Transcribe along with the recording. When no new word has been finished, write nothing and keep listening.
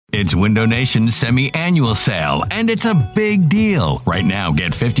It's Window Nation's semi-annual sale, and it's a big deal. Right now,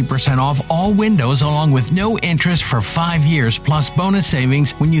 get 50% off all windows along with no interest for 5 years plus bonus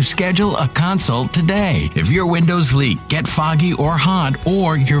savings when you schedule a consult today. If your windows leak, get foggy or hot,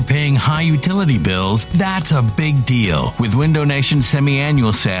 or you're paying high utility bills, that's a big deal. With Window Nation's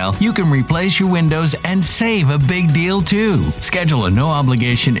semi-annual sale, you can replace your windows and save a big deal too. Schedule a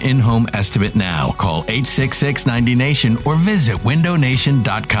no-obligation in-home estimate now. Call 866-90NATION or visit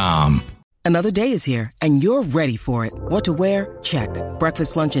windownation.com. Another day is here, and you're ready for it. What to wear? Check.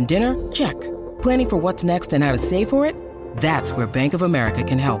 Breakfast, lunch, and dinner? Check. Planning for what's next and how to save for it? That's where Bank of America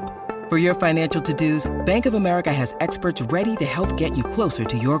can help. For your financial to-dos, Bank of America has experts ready to help get you closer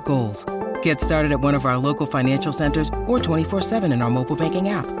to your goals. Get started at one of our local financial centers or 24/7 in our mobile banking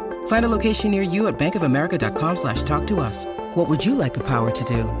app. Find a location near you at bankofamerica.com/talktous. What would you like the power to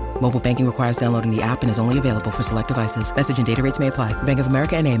do? Mobile banking requires downloading the app and is only available for select devices. Message and data rates may apply. Bank of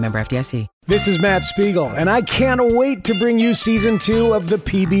America N.A., member FDIC. This is Matt Spiegel, and I can't wait to bring you Season 2 of the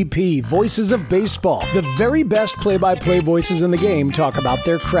PBP, Voices of Baseball. The very best play-by-play voices in the game talk about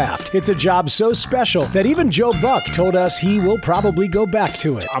their craft. It's a job so special that even Joe Buck told us he will probably go back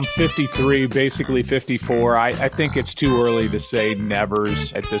to it. I'm 53, basically 54. I think it's too early to say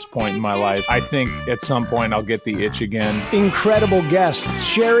nevers at this point in my life. I think at some point I'll get the itch again. Incredible guests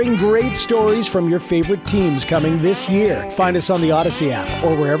sharing great stories from your favorite teams coming this year. Find us on the Odyssey app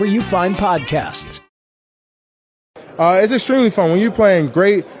or wherever you find podcasts. It's extremely fun. When you're playing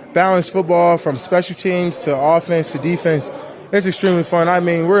great, balanced football from special teams to offense to defense, it's extremely fun. I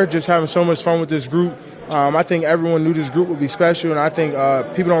mean, we're just having so much fun with this group. I think everyone knew this group would be special, and I think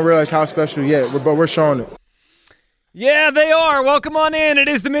people don't realize how special yet, but we're showing it. Yeah, they are. Welcome on in. It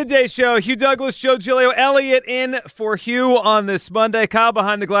is the Midday Show. Hugh Douglas, Joe Giglio, Elliott in for Hugh on this Monday. Kyle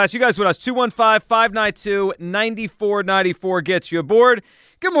behind the glass. You guys with us. 215-592-9494 gets you aboard.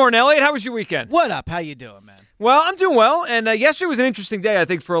 Good morning, Elliott. How was your weekend? What up? How you doing, man? Well, I'm doing well, and yesterday was an interesting day, I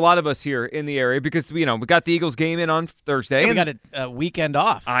think, for a lot of us here in the area because, we got the Eagles game in on Thursday. Yeah, we got a weekend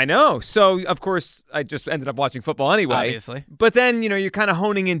off. I know. So, of course, I just ended up watching football anyway. Obviously. But then, you're kind of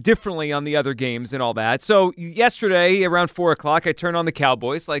honing in differently on the other games and all that. So, yesterday, around 4 o'clock, I turned on the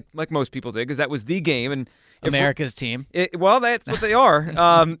Cowboys, like most people did, because that was the game. And America's team. Well, that's what they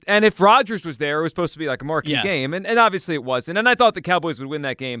are. And if Rodgers was there, it was supposed to be like a marquee game. And obviously it wasn't. And I thought the Cowboys would win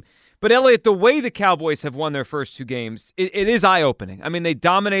that game. But, Elliott, the way the Cowboys have won their first two games, it is eye-opening. I mean, they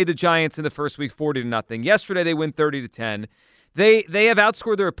dominated the Giants in the first week 40-0. Yesterday, they win 30-10. They have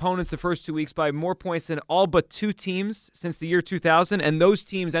outscored their opponents the first 2 weeks by more points than all but two teams since the year 2000. And those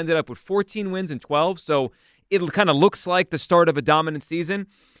teams ended up with 14 wins and 12. So it kind of looks like the start of a dominant season.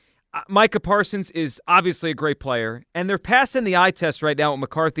 Micah Parsons is obviously a great player, and they're passing the eye test right now with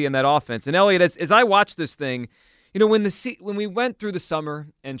McCarthy in that offense. And, Elliott, as I watch this thing, when we went through the summer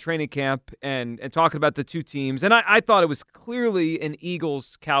and training camp and talking about the two teams, and I thought it was clearly an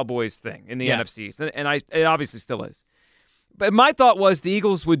Eagles-Cowboys thing in the NFC, and it obviously still is. But my thought was the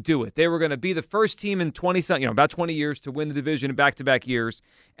Eagles would do it. They were going to be the first team in about 20 years to win the division in back-to-back years,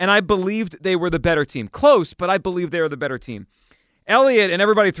 and I believed they were the better team. Close, but I believed they were the better team. Elliott and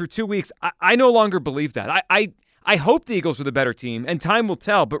everybody through 2 weeks, I no longer believe that. I hope the Eagles are the better team, and time will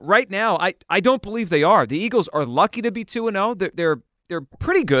tell. But right now, I don't believe they are. The Eagles are lucky to be 2-0. They're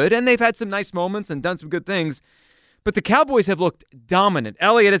pretty good, and they've had some nice moments and done some good things. But the Cowboys have looked dominant.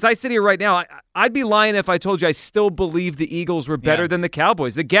 Elliott, as I sit here right now, I'd be lying if I told you I still believe the Eagles were better than the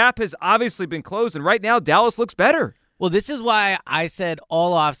Cowboys. The gap has obviously been closed, and right now, Dallas looks better. Well, this is why I said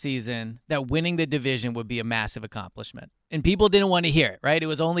all offseason that winning the division would be a massive accomplishment. And people didn't want to hear it, right? It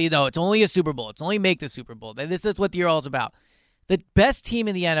was only, it's only a Super Bowl. It's only make the Super Bowl. This is what the year all is about. The best team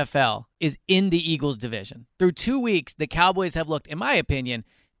in the NFL is in the Eagles division. Through 2 weeks, the Cowboys have looked, in my opinion,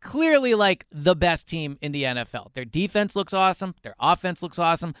 clearly like the best team in the NFL. Their defense looks awesome. Their offense looks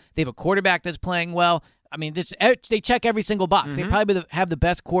awesome. They have a quarterback that's playing well. I mean, they check every single box. Mm-hmm. They probably have the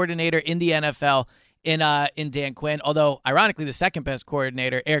best coordinator in the NFL in Dan Quinn, although ironically the second best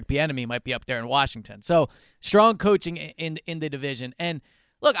coordinator, Eric Bieniemy, might be up there in Washington. So strong coaching in the division. And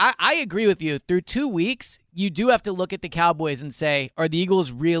look, I agree with you. Through 2 weeks, you do have to look at the Cowboys and say, are the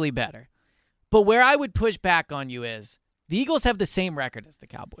Eagles really better? But where I would push back on you is the Eagles have the same record as the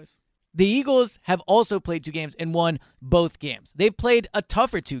Cowboys. The Eagles have also played 2 games and won both games. They've played a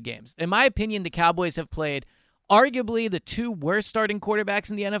tougher 2 games. In my opinion, the Cowboys have played arguably the 2 worst starting quarterbacks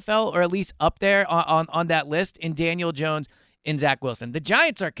in the NFL, or at least up there on that list, in Daniel Jones and Zach Wilson. The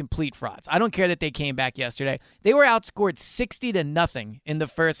Giants are complete frauds. I don't care that they came back yesterday. They were outscored 60-0 in the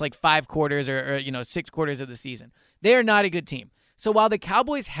first 5 quarters or 6 quarters of the season. They are not a good team. So while the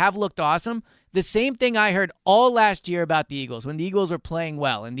Cowboys have looked awesome, the same thing I heard all last year about the Eagles when the Eagles were playing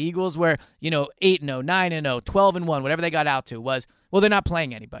well and the Eagles were, 8-0, 9-0, 12-1, whatever they got out to was, well, they're not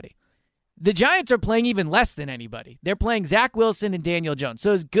playing anybody. The Giants are playing even less than anybody. They're playing Zach Wilson and Daniel Jones.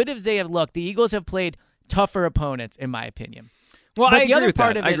 So as good as they have looked, the Eagles have played tougher opponents, in my opinion. Well, but I agree with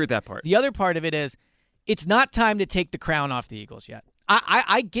that. I agree with that part. The other part of it is it's not time to take the crown off the Eagles yet.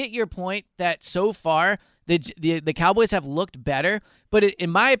 I get your point that so far the Cowboys have looked better, but in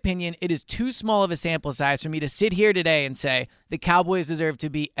my opinion, it is too small of a sample size for me to sit here today and say the Cowboys deserve to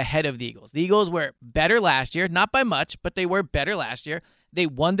be ahead of the Eagles. The Eagles were better last year, not by much, but they were better last year. They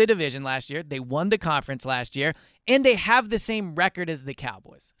won the division last year. They won the conference last year, and they have the same record as the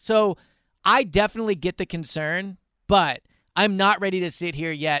Cowboys. So I definitely get the concern, but I'm not ready to sit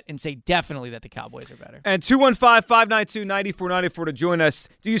here yet and say definitely that the Cowboys are better. And 215-592-9494 to join us.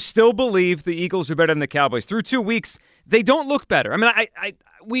 Do you still believe the Eagles are better than the Cowboys? Through 2 weeks, they don't look better. I mean,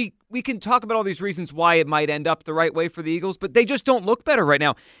 we can talk about all these reasons why it might end up the right way for the Eagles, but they just don't look better right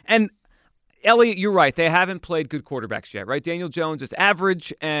now. And Elliot, you're right. They haven't played good quarterbacks yet, right? Daniel Jones is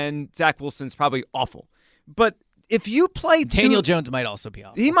average, and Zach Wilson's probably awful. But if you play Daniel Jones might also be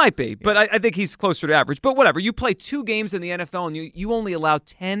awful. He might be, but I think he's closer to average. But whatever. You play 2 games in the NFL, and you only allow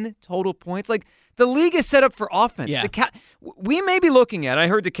 10 total points. Like, the league is set up for offense. Yeah. We may be looking at, I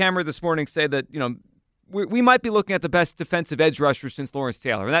heard DeCamera this morning say that, we might be looking at the best defensive edge rusher since Lawrence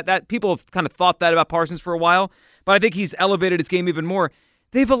Taylor. And that people have kind of thought that about Parsons for a while, but I think he's elevated his game even more.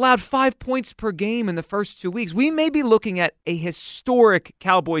 They've allowed 5 points per game in the first 2 weeks. We may be looking at a historic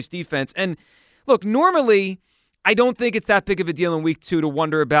Cowboys defense. And look, normally I don't think it's that big of a deal in week 2 to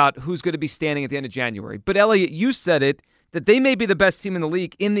wonder about who's going to be standing at the end of January. But Elliot, you said it, that they may be the best team in the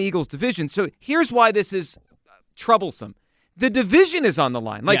league in the Eagles division. So here's why this is troublesome. The division is on the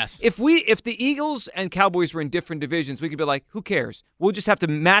line. Like, yes. If the Eagles and Cowboys were in different divisions, we could be like, who cares? We'll just have to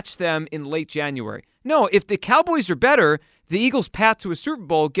match them in late January. No, if the Cowboys are better, the Eagles' path to a Super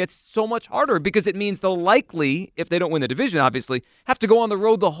Bowl gets so much harder because it means they'll likely, if they don't win the division, obviously, have to go on the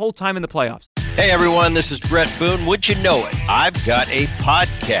road the whole time in the playoffs. Hey everyone, this is Brett Boone. Would you know it? I've got a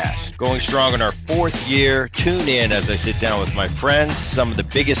podcast going strong in our 4th year. Tune in as I sit down with my friends, some of the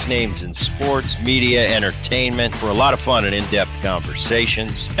biggest names in sports, media, entertainment, for a lot of fun and in-depth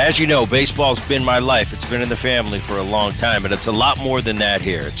conversations. As you know, baseball's been my life. It's been in the family for a long time, but it's a lot more than that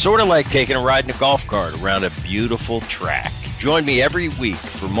here. It's sort of like taking a ride in a golf cart around a beautiful track. Join me every week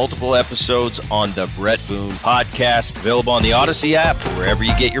for multiple episodes on the Brett Boone Podcast, available on the Odyssey app or wherever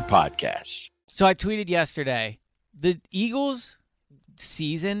you get your podcasts. So I tweeted yesterday, the Eagles'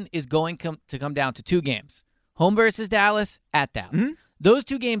 season is going to come down to 2 games. Home versus Dallas, at Dallas. Mm-hmm. Those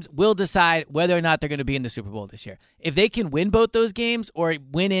 2 games will decide whether or not they're going to be in the Super Bowl this year. If they can win both those games or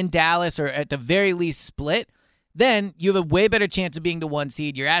win in Dallas or at the very least split, then you have a way better chance of being the 1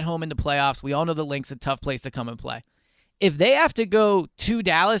 seed. You're at home in the playoffs. We all know the Link's a tough place to come and play. If they have to go to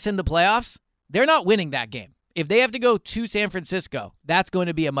Dallas in the playoffs, they're not winning that game. If they have to go to San Francisco, that's going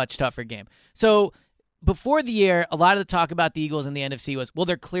to be a much tougher game. So before the year, a lot of the talk about the Eagles in the NFC was, well,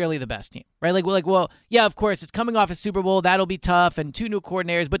 they're clearly the best team, right? Well, yeah, of course, it's coming off a Super Bowl. That'll be tough, and 2 new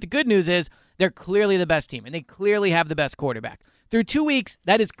coordinators. But the good news is they're clearly the best team, and they clearly have the best quarterback. Through 2 weeks,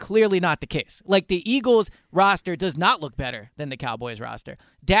 that is clearly not the case. Like, the Eagles roster does not look better than the Cowboys roster.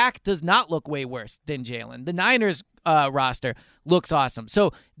 Dak does not look way worse than Jalen. The Niners roster looks awesome.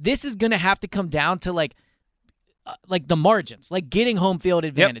 So this is going to have to come down to, like the margins, like getting home field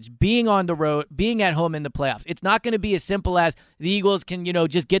advantage, being on the road, being at home in the playoffs. It's not going to be as simple as the Eagles can,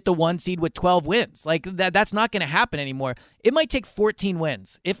 just get the 1 seed with 12 wins. Like that's not going to happen anymore. It might take 14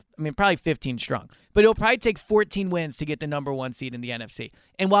 wins, probably 15 strong, but it'll probably take 14 wins to get the number 1 seed in the NFC.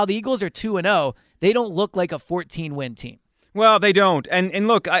 And while the Eagles are 2-0, they don't look like a 14-win team. Well, they don't. And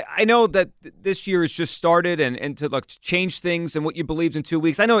look, I know that this year has just started and to change things and what you believed in 2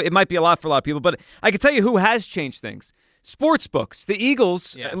 weeks. I know it might be a lot for a lot of people, but I can tell you who has changed things. Sports books. The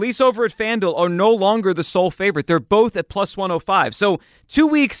Eagles, at least over at FanDuel, are no longer the sole favorite. They're both at plus 105. So 2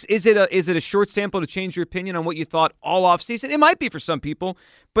 weeks, is it a short sample to change your opinion on what you thought all offseason? It might be for some people,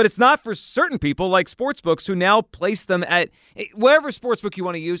 but it's not for certain people like sportsbooks who now place them at wherever sportsbook you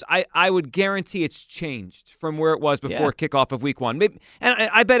want to use. I would guarantee it's changed from where it was before kickoff of week 1. Maybe, and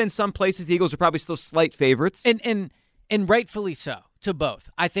I bet in some places the Eagles are probably still slight favorites. And rightfully so to both.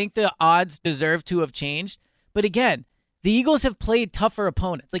 I think the odds deserve to have changed. But again, the Eagles have played tougher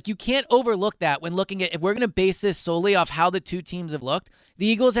opponents. Like, you can't overlook that when looking at, if we're going to base this solely off how the 2 teams have looked, the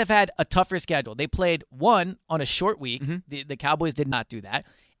Eagles have had a tougher schedule. They played 1 on a short week. Mm-hmm. The Cowboys did not do that.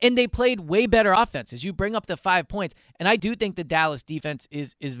 And they played way better offenses. You bring up the 5 points, and I do think the Dallas defense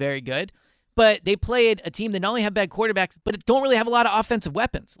is very good. But they played a team that not only have bad quarterbacks, but don't really have a lot of offensive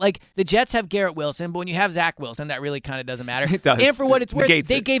weapons. Like, the Jets have Garrett Wilson, but when you have Zach Wilson, that really kind of doesn't matter. It does. And for what it's worth, they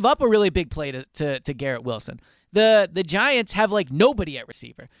it. gave up a really big play to Garrett Wilson. The Giants have, like, nobody at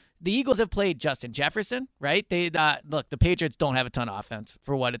receiver. The Eagles have played Justin Jefferson, right? They look, the Patriots don't have a ton of offense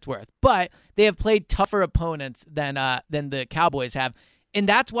for what it's worth, but they have played tougher opponents than the Cowboys have. And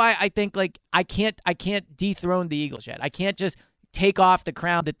that's why I think, like, I can't dethrone the Eagles yet. I can't just take off the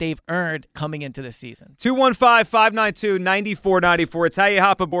crown that they've earned coming into the season. 215-592-9494. It's how you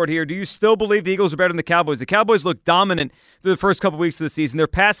hop aboard here. Do you still believe the Eagles are better than the Cowboys? The Cowboys look dominant through the first couple weeks of the season. They're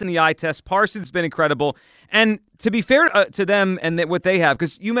passing the eye test. Parsons has been incredible. And to be fair to them and what they have,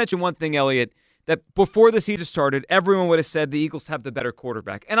 because you mentioned one thing, Elliot, that before the season started, everyone would have said the Eagles have the better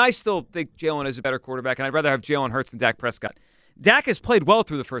quarterback. And I still think Jalen is a better quarterback, and I'd rather have Jalen Hurts than Dak Prescott. Dak has played well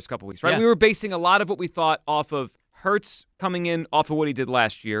through the first couple weeks, right? Yeah. We were basing a lot of what we thought off of Hurts coming in off of what he did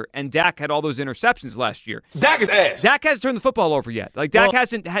last year, and Dak had all those interceptions last year. Dak is ass. Dak hasn't turned the football over yet. Like, Dak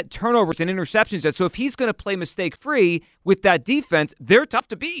hasn't had turnovers and interceptions yet. So if he's going to play mistake-free with that defense, they're tough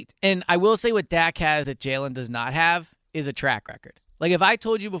to beat. And I will say what Dak has that Jalen does not have is a track record. Like, if I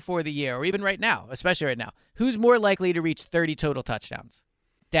told you before the year, or even right now, especially right now, who's more likely to reach 30 total touchdowns?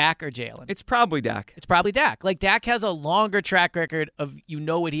 Dak or Jalen? It's probably Dak. It's probably Dak. Like, Dak has a longer track record of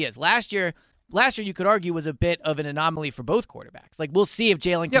what he is. Last year, you could argue, was a bit of an anomaly for both quarterbacks. Like, we'll see if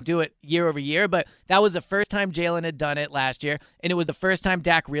Jalen can do it year over year, but that was the first time Jalen had done it last year, and it was the first time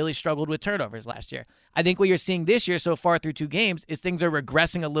Dak really struggled with turnovers last year. I think what you're seeing this year so far through 2 games is things are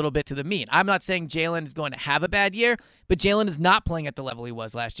regressing a little bit to the mean. I'm not saying Jalen is going to have a bad year, but Jalen is not playing at the level he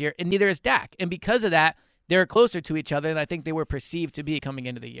was last year, and neither is Dak. And because of that, they're closer to each other than I think they were perceived to be coming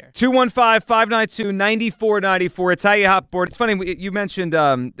into the year. 215-592-9494. It's how you hop board. It's funny, you mentioned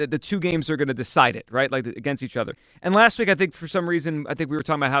the 2 games are going to decide it, right? Like, against each other. And last week, I think for some reason, we were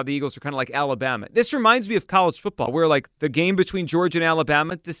talking about how the Eagles are kind of like Alabama. This reminds me of college football, where, like, the game between Georgia and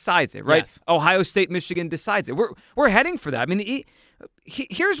Alabama decides it, right? Yes. Ohio State, Michigan decides it. We're heading for that. I mean,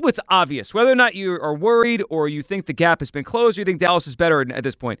 here's what's obvious. Whether or not you are worried or you think the gap has been closed or you think Dallas is better at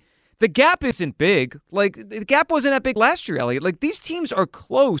this point, the gap isn't big. Like, the gap wasn't that big last year, Elliot. Like, these teams are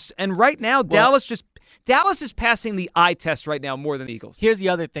close, and right now, Dallas is passing the eye test right now more than the Eagles. Here's the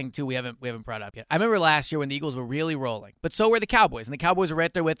other thing, too, we haven't brought up yet. I remember last year when the Eagles were really rolling, but so were the Cowboys, and the Cowboys were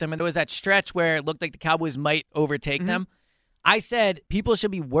right there with them, and there was that stretch where it looked like the Cowboys might overtake them. I said people should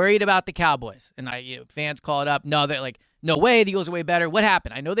be worried about the Cowboys, and fans call it up. No, they're like, no way, the Eagles are way better. What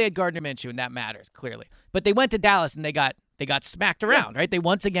happened? I know they had Gardner Minshew, and that matters, clearly. But they went to Dallas, and they got smacked around, right? They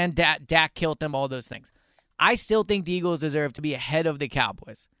once again, Dak killed them, all those things. I still think the Eagles deserve to be ahead of the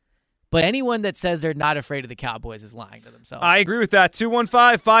Cowboys. But anyone that says they're not afraid of the Cowboys is lying to themselves. I agree with that.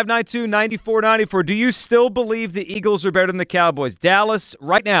 215-592-9494. Do you still believe the Eagles are better than the Cowboys? Dallas,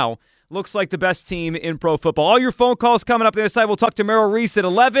 right now, looks like the best team in pro football. All your phone calls coming up on the other side. We'll talk to Merrill Reese at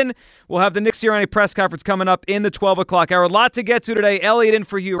 11. We'll have the Nick Sirianni press conference coming up in the 12 o'clock hour. A lot to get to today. Elliot in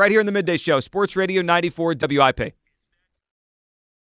for you right here in the Midday Show. Sports Radio 94 WIP.